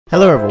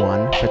Hello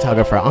everyone,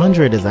 photographer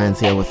Andredesignz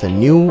here with a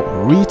new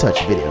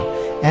retouch video,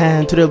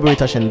 and today we'll be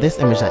retouching this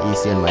image that you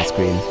see on my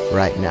screen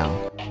right now.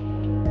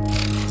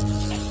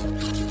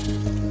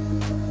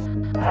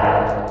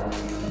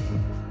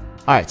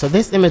 Alright, so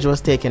this image was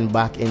taken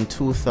back in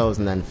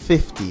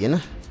 2015.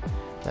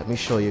 Let me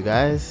show you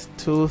guys.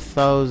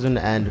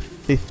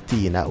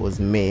 2015, that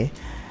was May.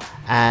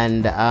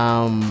 And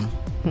I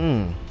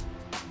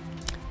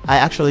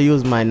actually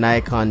used my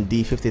Nikon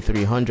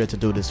D5300 to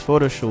do this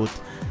photo shoot,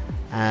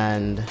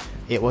 and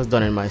it was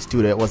done in my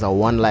studio. It was a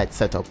one light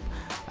setup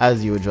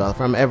as usual.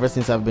 From ever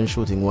since I've been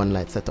shooting one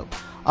light setup.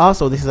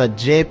 Also, this is a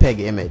JPEG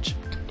image.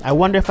 I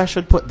wonder if I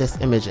should put this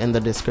image in the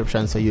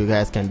description so you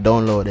guys can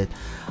download it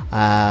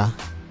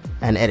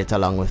and edit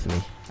along with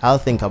me. I'll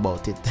think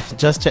about it.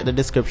 Just check the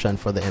description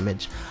for the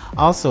image.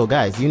 Also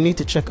guys, you need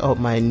to check out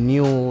my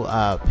new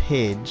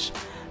page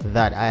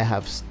that I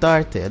have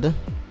started.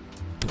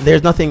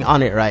 There's nothing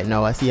on it right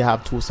now. I see I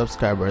have 2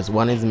 subscribers.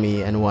 One is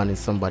me and one is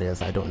somebody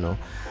else, I don't know.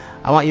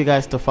 I want you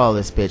guys to follow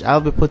this page.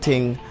 I'll be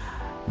putting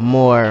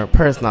more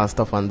personal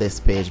stuff on this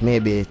page,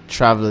 maybe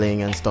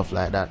traveling and stuff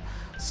like that.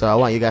 So I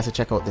want you guys to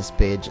check out this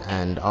page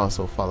and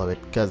also follow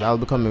it, because I'll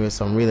be coming with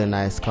some really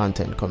nice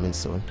content coming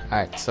soon.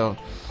 Alright, so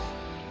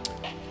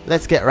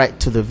let's get right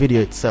to the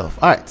video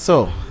itself. Alright,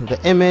 so the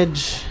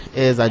image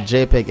is a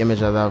JPEG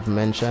image, as I've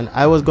mentioned.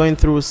 I was going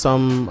through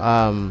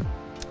some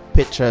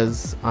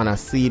pictures on a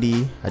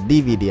CD, a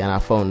DVD, and I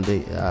found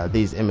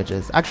these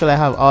images. Actually, I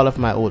have all of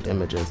my old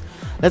images.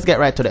 Let's get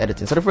right to the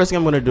editing. So the first thing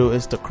I'm going to do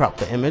is to crop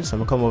the image. So I'm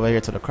going to come over here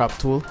to the crop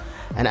tool,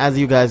 and as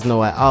you guys know,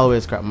 I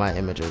always crop my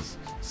images.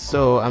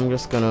 So I'm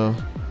just going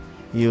to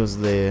use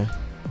the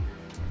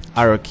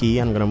arrow key.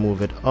 I'm going to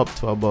move it up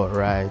to about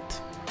right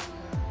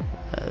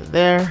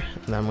there,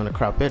 and I'm going to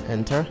crop it,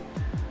 enter.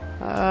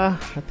 I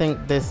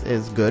think this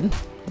is good.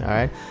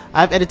 Alright,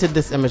 I've edited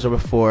this image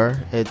before.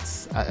 I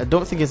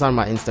don't think it's on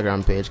my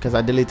Instagram page because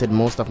I deleted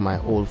most of my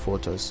old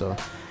photos. So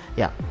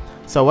yeah,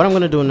 so what I'm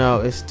going to do now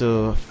is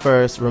to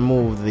first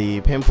remove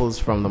the pimples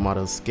from the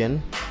model's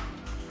skin.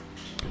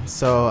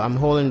 So I'm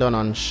holding down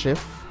on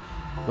shift.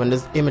 When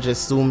this image is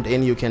zoomed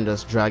in, you can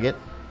just drag it.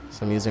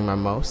 So I'm using my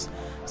mouse.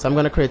 So I'm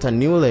going to create a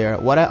new layer.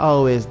 What I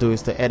always do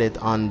is to edit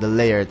on the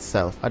layer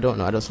itself. I don't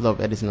know, I just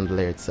love editing on the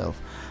layer itself.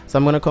 So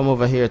I'm going to come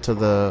over here to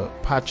the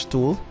patch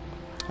tool,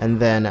 and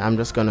then I'm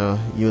just going to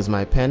use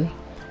my pen.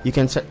 You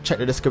can check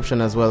the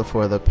description as well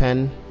for the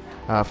pen,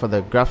 for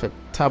the graphic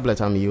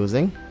tablet I'm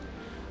using.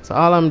 So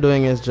all I'm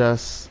doing is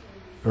just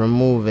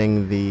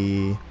removing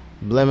the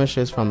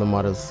blemishes from the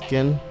model's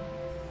skin.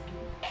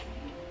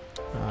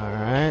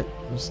 Alright,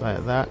 just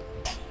like that.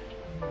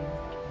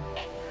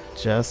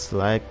 Just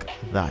like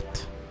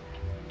that.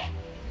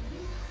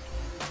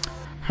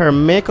 Her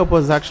makeup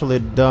was actually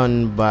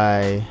done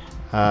by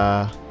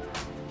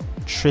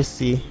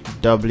Trissy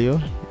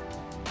W.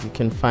 You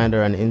can find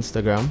her on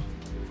Instagram.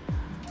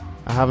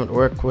 I haven't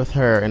worked with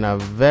her in a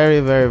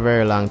very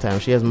long time.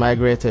 She has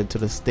migrated to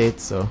the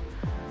States, so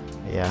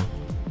yeah,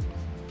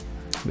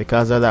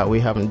 because of that we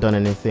haven't done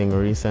anything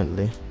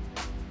recently.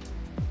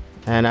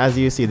 And as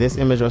you see, this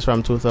image was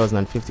from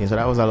 2015, so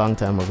that was a long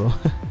time ago.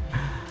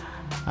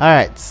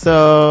 Alright,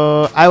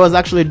 so I was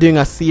actually doing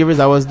a series.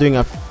 I was doing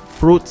a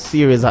fruit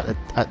series at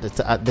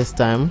this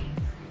time.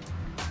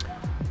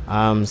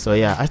 So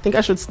yeah, I think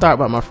I should start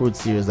back my fruit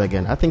series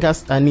again. I think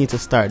I need to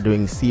start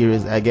doing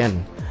series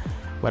again,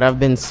 but I've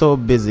been so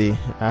busy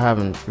I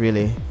haven't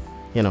really,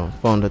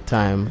 found the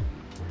time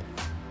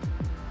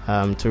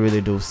to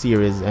really do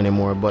series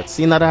anymore. But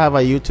seeing that I have a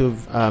YouTube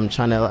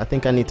channel, I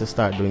think I need to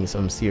start doing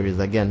some series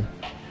again.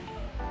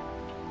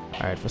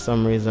 Alright, for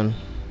some reason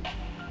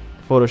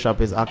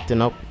Photoshop is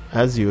acting up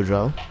as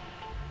usual.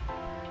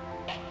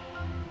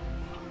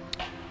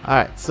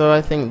 Alright, so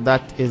I think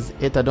that is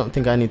it. I don't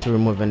think I need to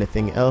remove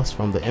anything else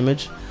from the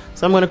image.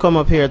 So I'm going to come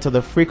up here to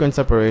the frequency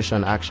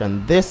separation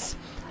action. This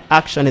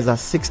action is a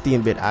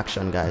 16-bit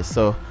action, guys.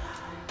 So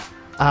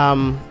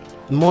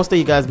most of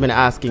you guys been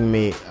asking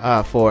me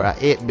for a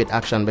 8-bit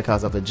action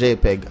because of the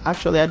JPEG.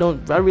 Actually, I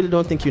really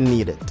don't think you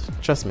need it.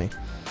 Trust me.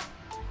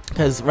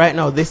 Because right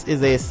now this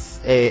is a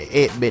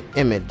 8-bit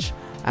image,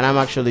 and I'm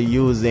actually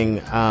using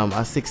a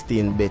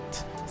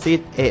 16-bit. See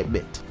it,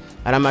 8-bit,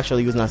 and I'm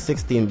actually using a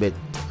 16-bit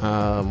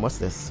what's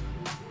this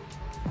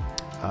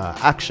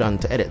action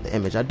to edit the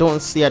image. I don't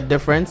see a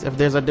difference. If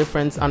there's a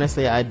difference,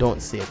 honestly, I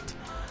don't see it.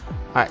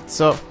 Alright,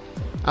 so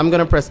I'm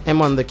gonna press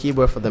M on the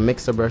keyboard for the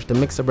mixer brush. The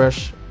mixer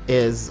brush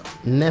is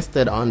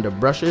nested on the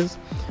brushes.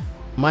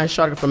 My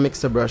shortcut for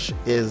mixer brush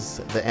is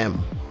the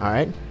M.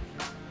 Alright,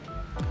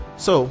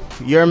 so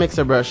your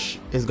mixer brush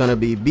is gonna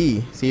be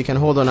B, so you can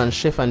hold on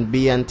shift and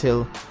B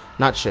until,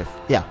 not shift,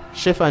 yeah,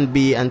 shift and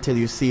B until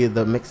you see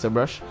the mixer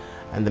brush,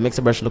 and the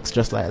mixer brush looks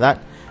just like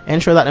that.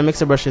 Ensure that the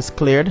mixer brush is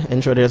cleared.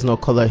 Ensure there's no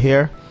color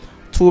here.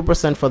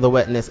 2% for the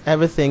wetness.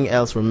 Everything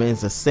else remains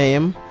the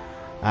same.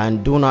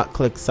 And do not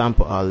click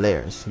sample all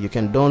layers. You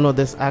can download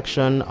this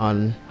action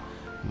on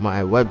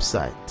my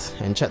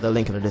website and check the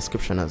link in the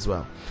description as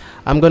well.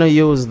 I'm going to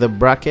use the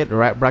bracket,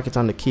 right bracket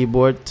on the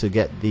keyboard to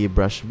get the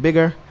brush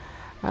bigger.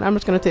 And I'm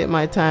just going to take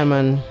my time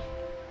and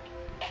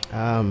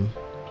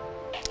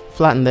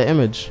flatten the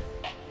image.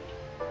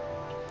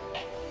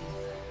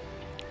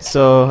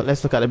 So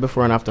let's look at the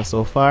before and after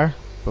so far.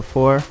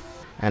 Before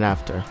and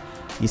after.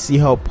 You see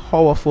how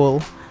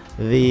powerful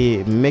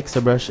the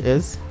mixer brush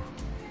is?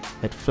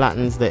 It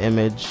flattens the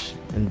image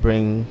and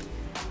bring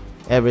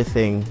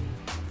everything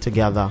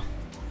together.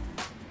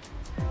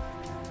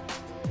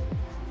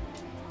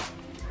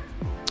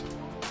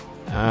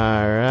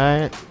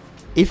 Alright,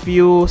 if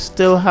you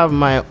still have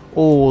my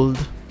old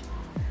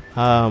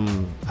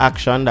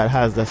action that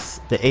has the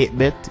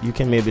 8-bit, you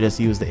can maybe just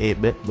use the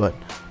 8-bit, but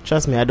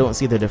trust me, I don't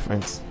see the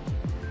difference.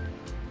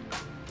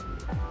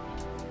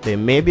 There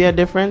may be a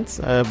difference,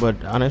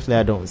 but honestly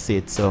I don't see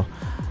it. So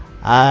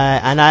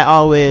I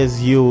always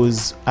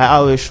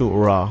shoot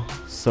raw,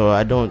 so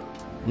I don't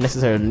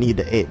necessarily need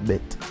the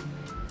 8-bit.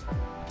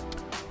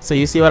 So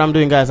you see what I'm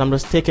doing, guys? I'm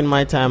just taking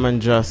my time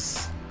and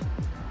just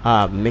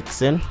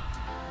mixing.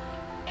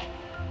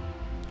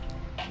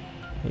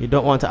 You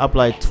don't want to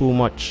apply too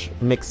much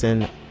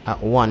mixing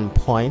at one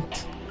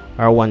point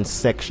or one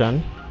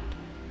section.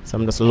 So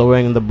I'm just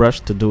lowering the brush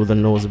to do the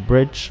nose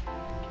bridge.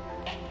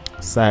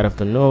 Side of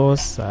the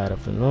nose, side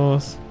of the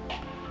nose.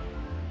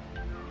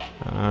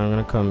 I'm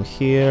gonna come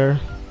here.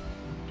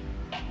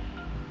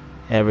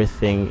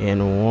 Everything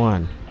in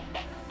one.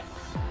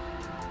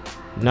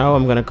 Now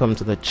I'm gonna come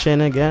to the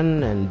chin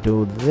again and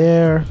do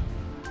there.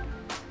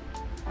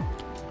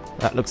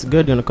 That looks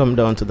good. Gonna come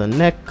down to the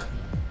neck.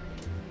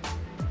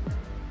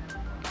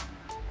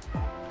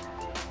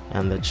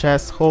 And the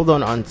chest. Hold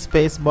on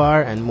space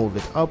bar and move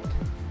it up.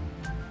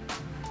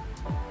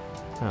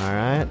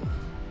 Alright.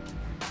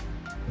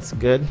 That's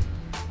good.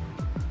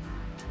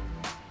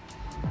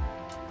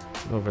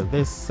 Over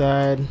this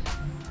side.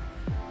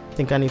 I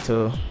think I need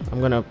to,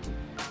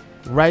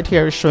 right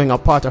here is showing a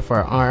part of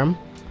our arm.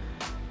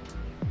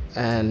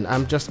 And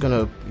I'm just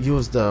gonna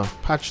use the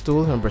patch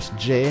tool and press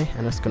J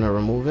and it's gonna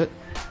remove it.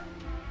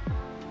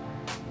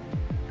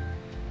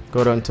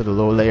 Go down to the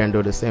low layer and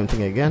do the same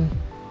thing again.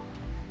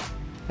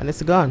 And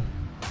it's gone.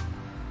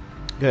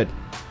 Good.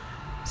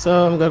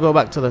 So I'm gonna go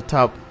back to the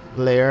top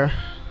layer.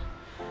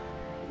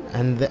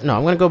 And no,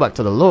 I'm gonna go back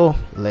to the low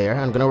layer.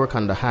 I'm gonna work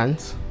on the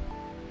hands.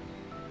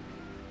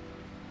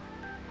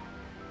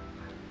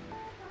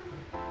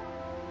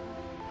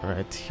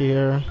 Right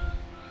here.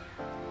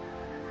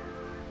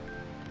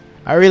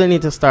 I really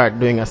need to start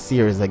doing a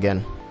series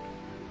again.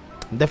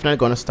 I'm definitely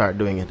gonna start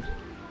doing it,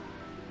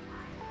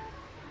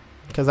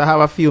 because I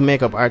have a few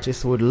makeup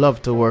artists who would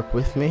love to work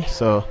with me,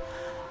 so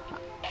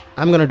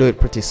I'm gonna do it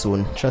pretty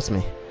soon, trust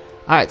me.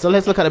 Alright, so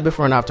let's look at the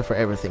before and after for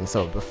everything.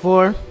 So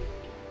before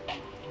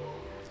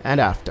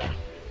and after.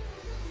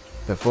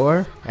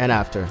 Before and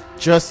after.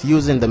 Just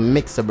using the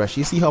mixer brush.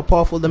 You see how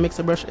powerful the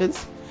mixer brush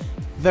is?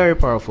 Very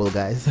powerful,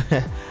 guys.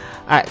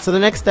 Alright, so the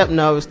next step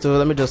now is to,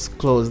 let me just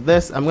close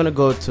this. I'm gonna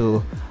go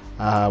to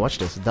watch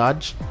this,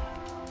 dodge.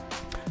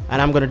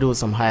 And I'm gonna do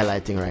some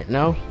highlighting right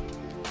now.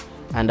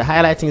 And the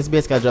highlighting is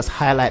basically just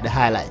highlight the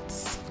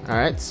highlights.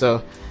 Alright,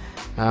 so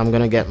I'm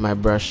gonna get my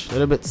brush a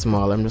little bit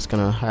smaller. I'm just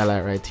gonna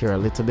highlight right here a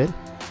little bit.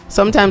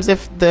 Sometimes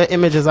if the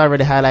image is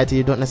already highlighted,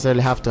 you don't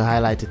necessarily have to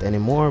highlight it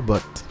anymore,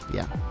 but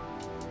yeah.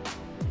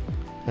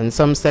 And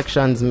some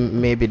sections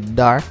may be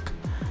dark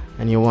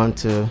and you want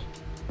to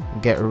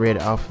get rid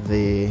of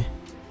the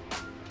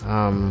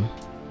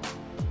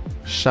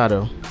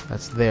shadow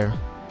that's there.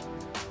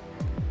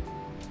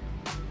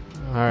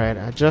 Alright,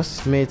 I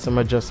just made some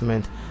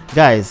adjustment.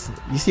 Guys,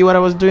 you see what I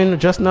was doing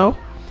just now?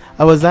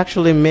 I was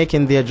actually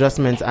making the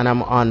adjustments and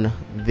I'm on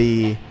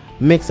the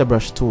mixer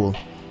brush tool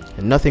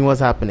and nothing was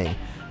happening.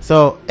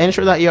 So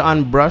ensure that you're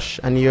on brush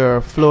and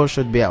your flow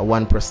should be at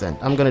 1%.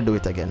 I'm gonna do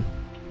it again.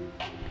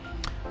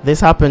 This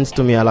happens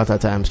to me a lot of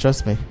times,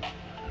 trust me.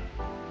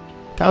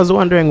 I was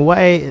wondering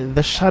why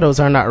the shadows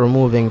are not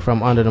removing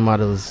from under the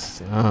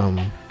model's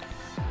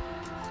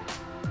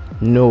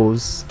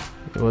nose.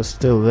 It was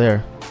still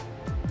there.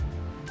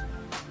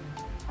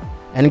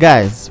 And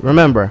guys,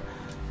 remember,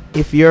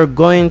 if you're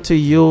going to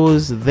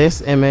use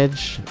this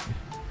image,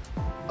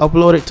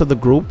 upload it to the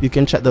group. You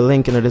can check the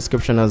link in the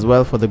description as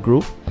well for the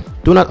group.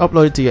 Do not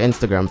upload it to your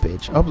Instagram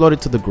page. Upload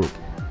it to the group.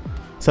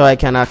 So I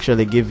can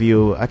actually give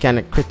you, I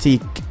can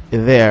critique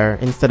there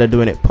instead of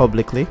doing it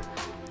publicly.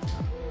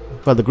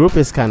 Well, the group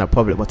is kind of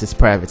public, but it's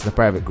private. It's a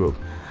private group.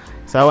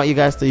 So I want you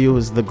guys to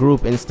use the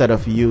group instead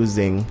of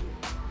using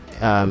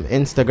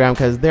Instagram,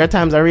 because there are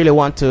times I really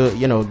want to,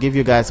 give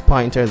you guys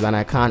pointers and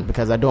I can't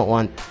because I don't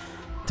want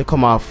to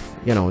come off,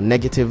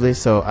 negatively.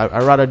 So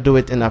I'd rather do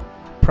it in a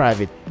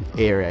private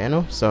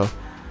area, so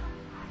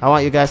I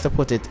want you guys to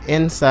put it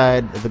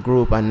inside the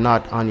group and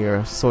not on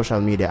your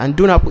social media, and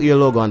do not put your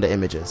logo on the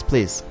images,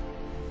 please.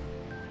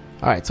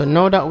 Alright, so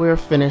now that we're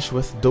finished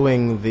with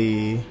doing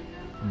the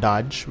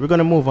dodge, we're going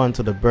to move on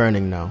to the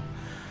burning now.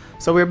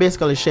 So we're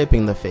basically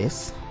shaping the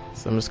face.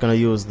 So I'm just going to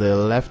use the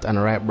left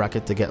and right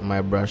bracket to get my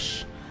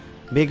brush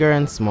bigger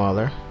and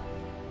smaller.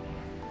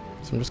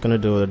 So I'm just going to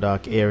do the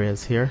dark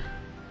areas here.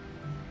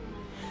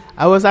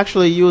 I was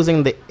actually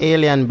using the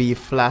Alien Bee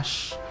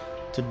flash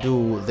to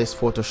do this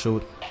photo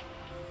shoot.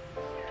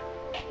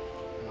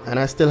 And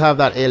I still have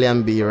that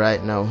Alien B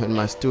right now in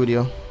my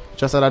studio,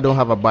 just that I don't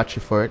have a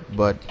battery for it,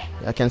 but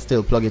I can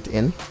still plug it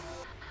in.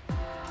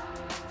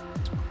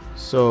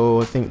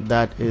 So I think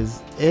that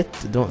is it.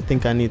 Don't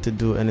think I need to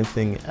do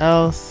anything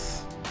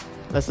else.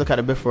 Let's look at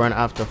the before and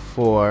after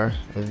for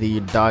the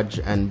dodge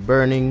and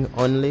burning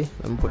only.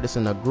 Let me put this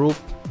in a group.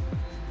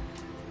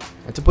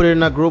 And to put it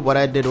in a group, what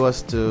I did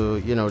was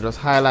to, you know, just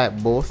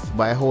highlight both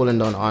by holding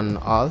down on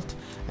Alt,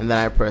 and then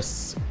I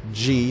press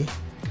G,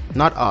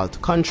 not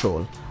Alt,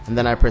 Control, and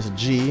then I press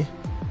G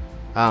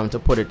to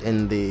put it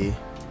in the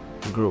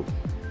group.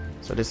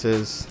 So this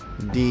is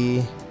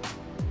DB.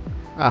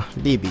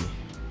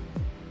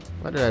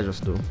 What did I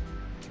just do?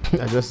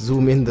 I just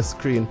zoom in the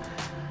screen.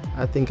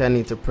 I think I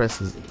need to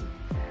press.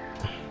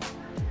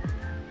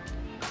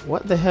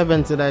 What the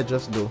heavens did I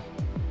just do?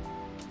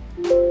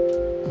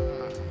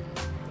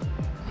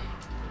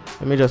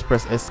 Let me just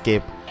press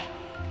escape.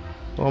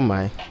 Oh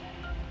my.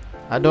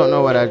 I don't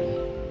know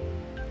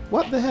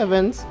what the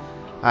heavens?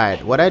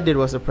 Alright, what I did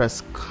was to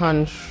press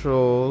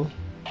Control.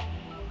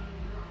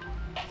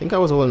 I think I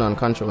was holding on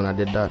Control when I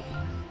did that.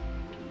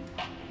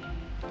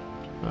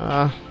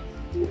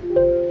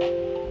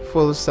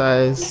 Full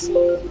size.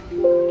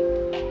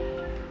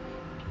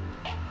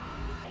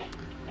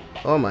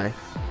 Oh my.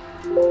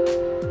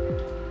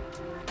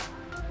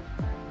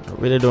 I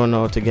really don't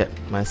know how to get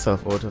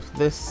myself out of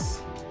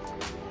this.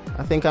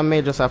 I think I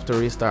may just have to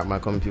restart my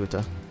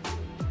computer.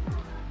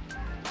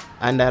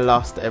 And I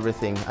lost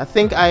everything. I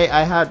think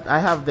I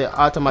have the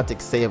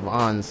automatic save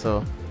on,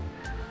 so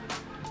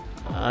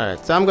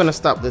alright, so I'm gonna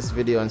stop this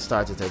video and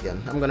start it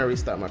again. I'm gonna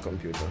restart my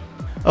computer.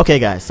 Okay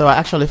guys, so I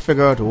actually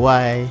figured out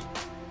why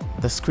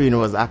the screen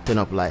was acting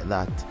up like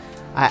that.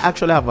 I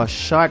actually have a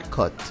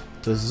shortcut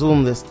to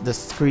zoom the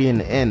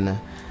screen in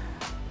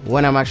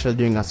when I'm actually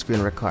doing a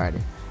screen record.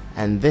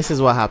 And this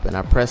is what happened.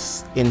 I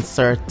press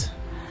insert.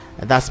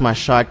 That's my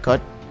shortcut,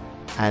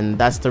 and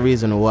that's the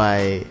reason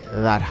why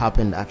that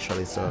happened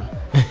actually. So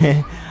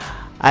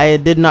I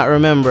did not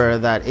remember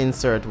that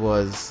insert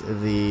was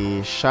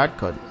the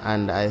shortcut,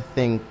 and I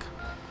think,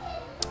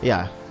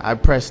 yeah, I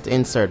pressed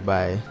insert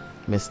by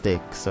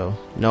mistake, so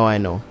now I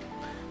know.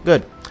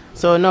 Good.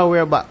 So now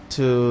we're back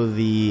to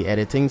the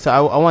editing. So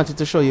I wanted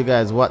to show you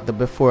guys what the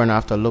before and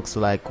after looks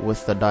like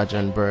with the dodge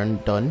and burn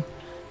done.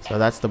 So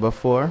that's the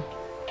before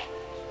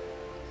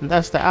and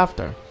that's the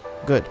after.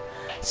 Good.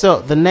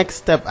 So the next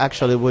step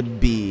actually would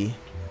be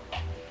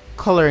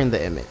coloring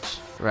the image,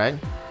 right?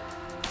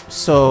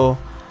 So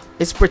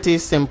it's pretty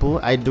simple.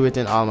 I do it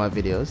in all my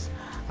videos.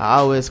 I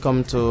always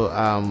come to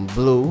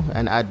blue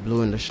and add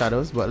blue in the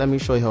shadows, but let me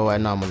show you how I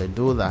normally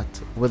do that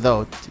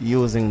without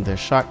using the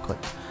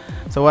shortcut.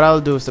 So what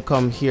I'll do is to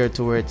come here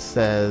to where it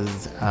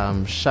says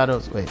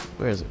shadows. Wait,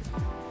 where is it?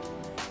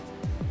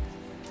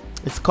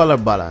 It's color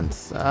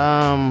balance.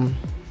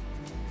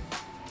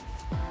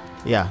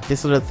 Yeah,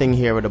 this little thing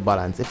here with the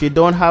balance. If you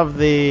don't have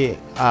the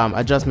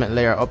adjustment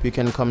layer up, you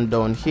can come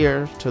down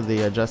here to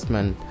the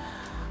adjustment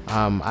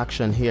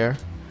action here,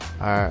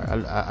 or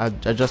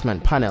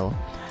adjustment panel,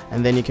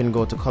 and then you can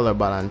go to color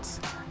balance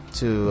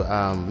to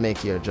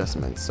make your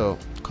adjustments. So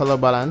color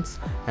balance,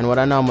 and what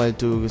I normally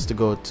do is to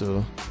go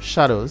to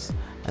shadows,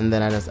 and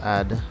then I just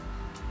add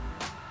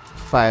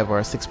 5 or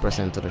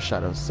 6% to the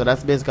shadows. So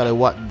that's basically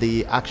what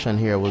the action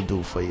here will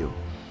do for you.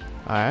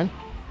 Alright,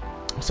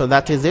 so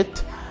that is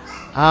it.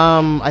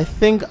 I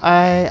think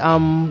I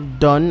am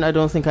done. I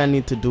don't think I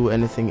need to do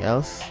anything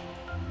else.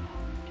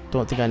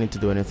 Don't think I need to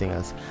do anything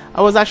else.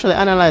 I was actually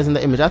analyzing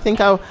the image. I think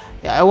I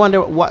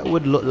wonder what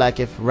would look like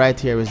if right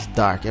here is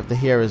dark, if the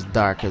hair is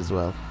dark as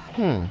well.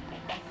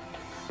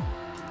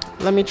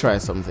 Let me try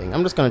something.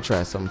 I'm just gonna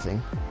try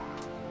something.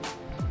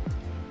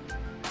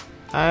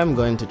 I'm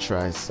going to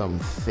try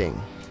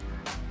something.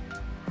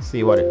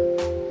 See what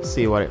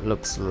it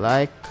looks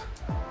like.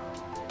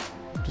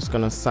 Just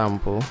gonna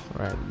sample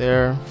right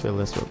there, fill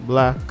this with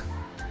black,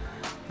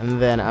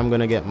 and then I'm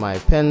gonna get my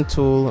pen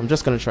tool. I'm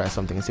just gonna try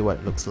something and see what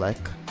it looks like,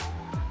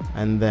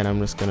 and then I'm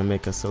just gonna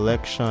make a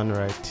selection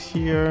right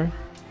here.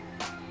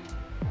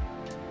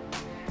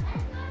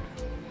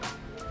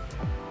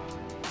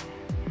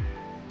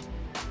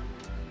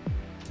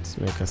 Let's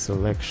make a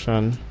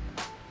selection.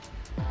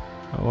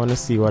 I want to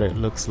see what it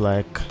looks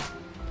like.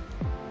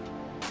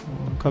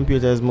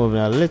 Computer is moving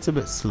a little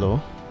bit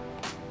slow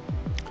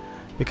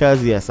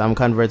because yes, I'm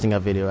converting a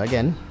video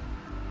again,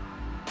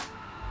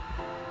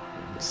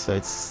 so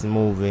it's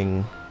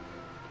moving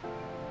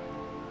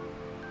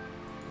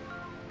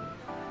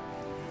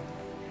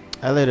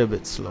a little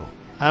bit slow.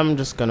 I'm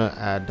just gonna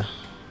add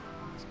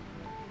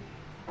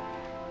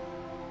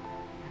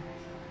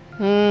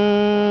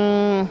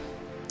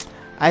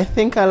I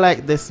think I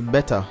like this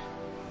better.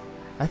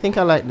 I think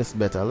I like this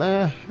better.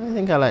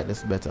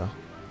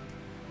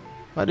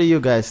 What do you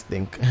guys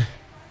think?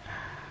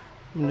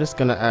 I'm just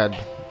gonna add.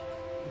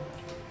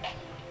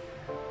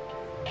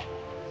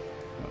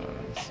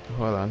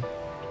 Hold on.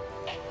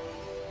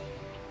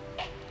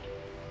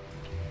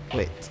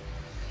 Wait.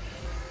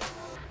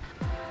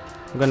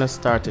 I'm gonna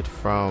start it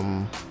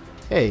from.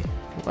 Hey,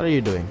 what are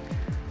you doing?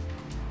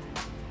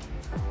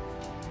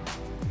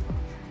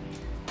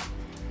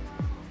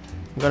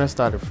 I'm gonna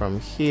start it from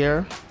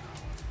here,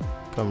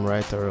 come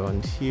right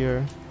around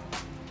here.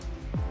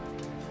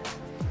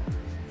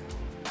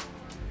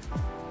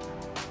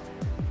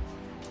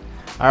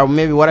 Or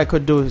maybe what I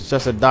could do is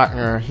just a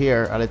darkener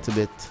here a little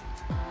bit.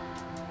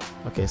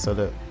 Okay, so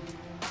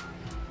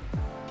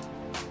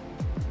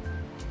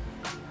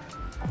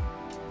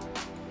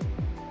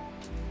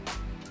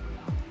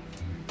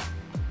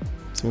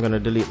so I'm gonna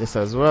delete this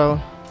as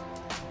well.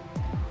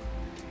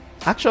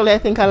 Actually, I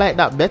think I like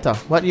that better.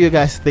 What do you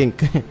guys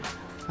think?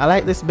 I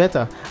like this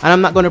better. And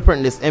I'm not gonna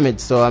print this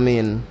image, so I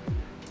mean,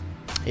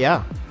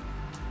 yeah.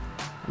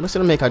 I'm just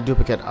gonna make a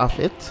duplicate of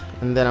it,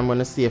 and then I'm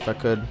gonna see if I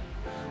could.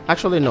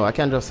 Actually, no, I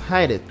can just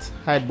hide it.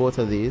 Hide both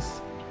of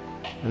these,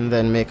 and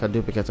then make a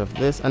duplicate of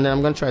this, and then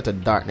I'm gonna try to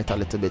darken it a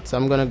little bit. So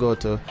I'm gonna go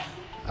to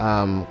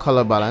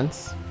color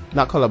balance.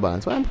 Not color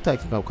balance. Why am I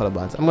talking about color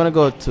balance? I'm gonna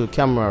go to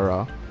camera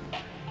raw.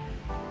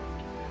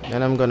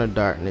 And I'm gonna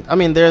darken it. I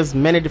mean, there's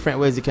many different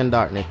ways you can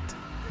darken it,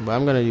 but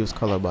I'm gonna use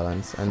color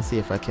balance and see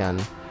if I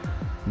can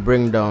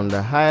bring down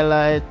the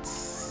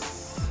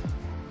highlights.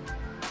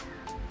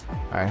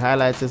 Alright,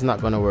 highlights is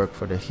not gonna work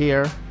for the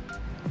hair,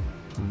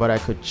 but I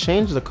could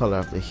change the color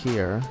of the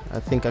hair. I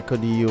think I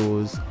could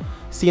use,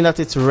 seeing that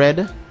it's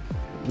red,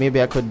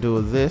 maybe I could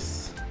do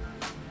this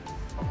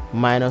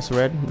minus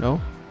red.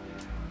 No,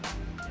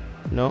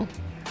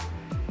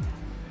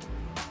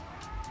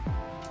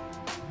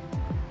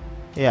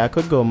 yeah, I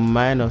could go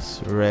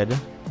minus red,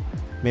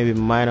 maybe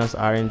minus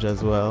orange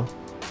as well.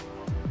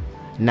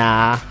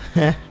 Nah.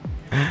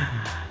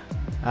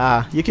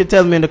 You can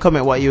tell me in the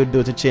comment what you would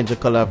do to change the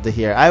color of the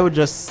hair. I would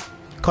just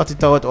cut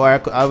it out,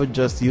 or I would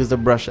just use the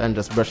brush and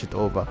just brush it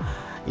over.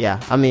 Yeah,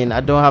 I mean,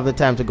 I don't have the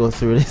time to go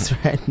through this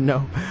right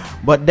now,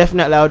 but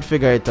definitely I would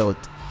figure it out.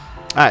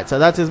 Alright, so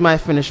that is my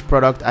finished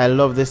product. I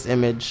love this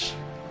image.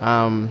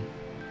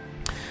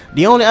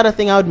 The only other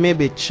thing I would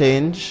maybe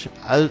change,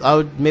 I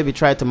would maybe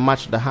try to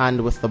match the hand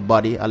with the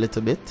body a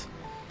little bit.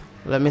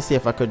 Let me see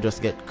if I could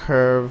just get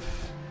curve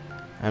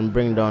and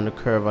bring down the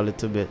curve a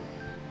little bit.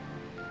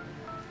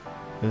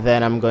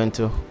 Then I'm going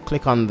to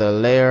click on the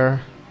layer,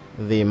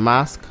 the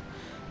mask.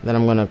 Then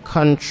I'm going to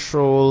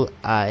Control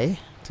I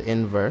to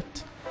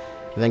invert.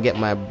 Then get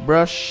my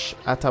brush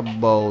at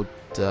about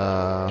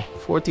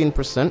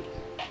 14%.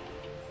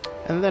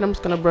 And then I'm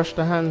just going to brush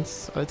the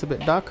hands a little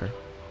bit darker.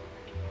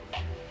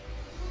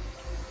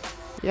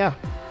 Yeah,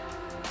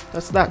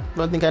 that's that.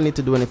 Don't think I need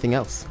to do anything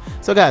else.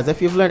 So guys,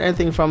 if you've learned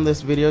anything from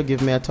this video,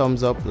 give me a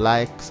thumbs up,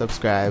 like,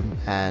 subscribe,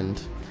 and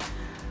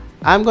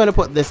I'm going to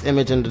put this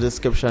image in the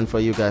description for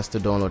you guys to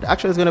download.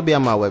 Actually, it's going to be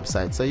on my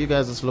website, so you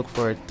guys just look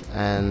for it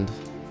and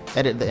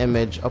edit the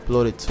image,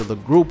 upload it to the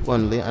group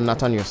only and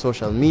not on your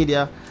social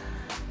media.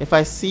 If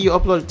I see you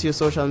upload it to your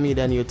social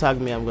media and you tag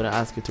me, I'm going to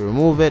ask you to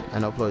remove it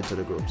and upload it to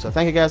the group. So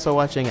thank you guys for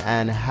watching,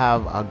 and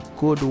have a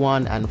good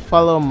one, and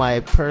follow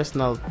my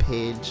personal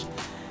page.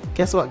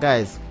 Guess what,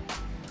 guys?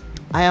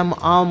 I am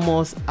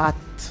almost at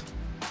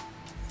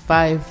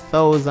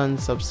 5,000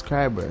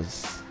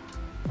 subscribers.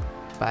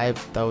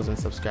 5,000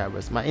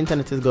 subscribers. My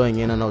internet is going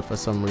in and out for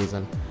some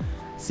reason.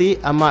 See,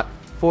 I'm at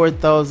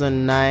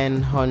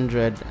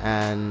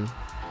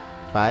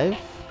 4,905.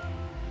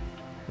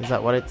 Is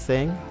that what it's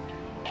saying?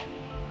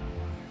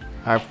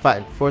 Or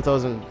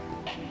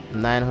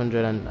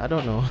 4,900 and I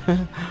don't know.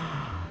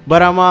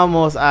 But I'm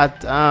almost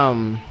at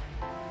I'm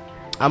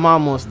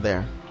almost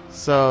there.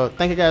 So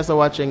thank you guys for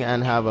watching,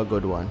 and have a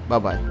good one. Bye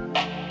bye.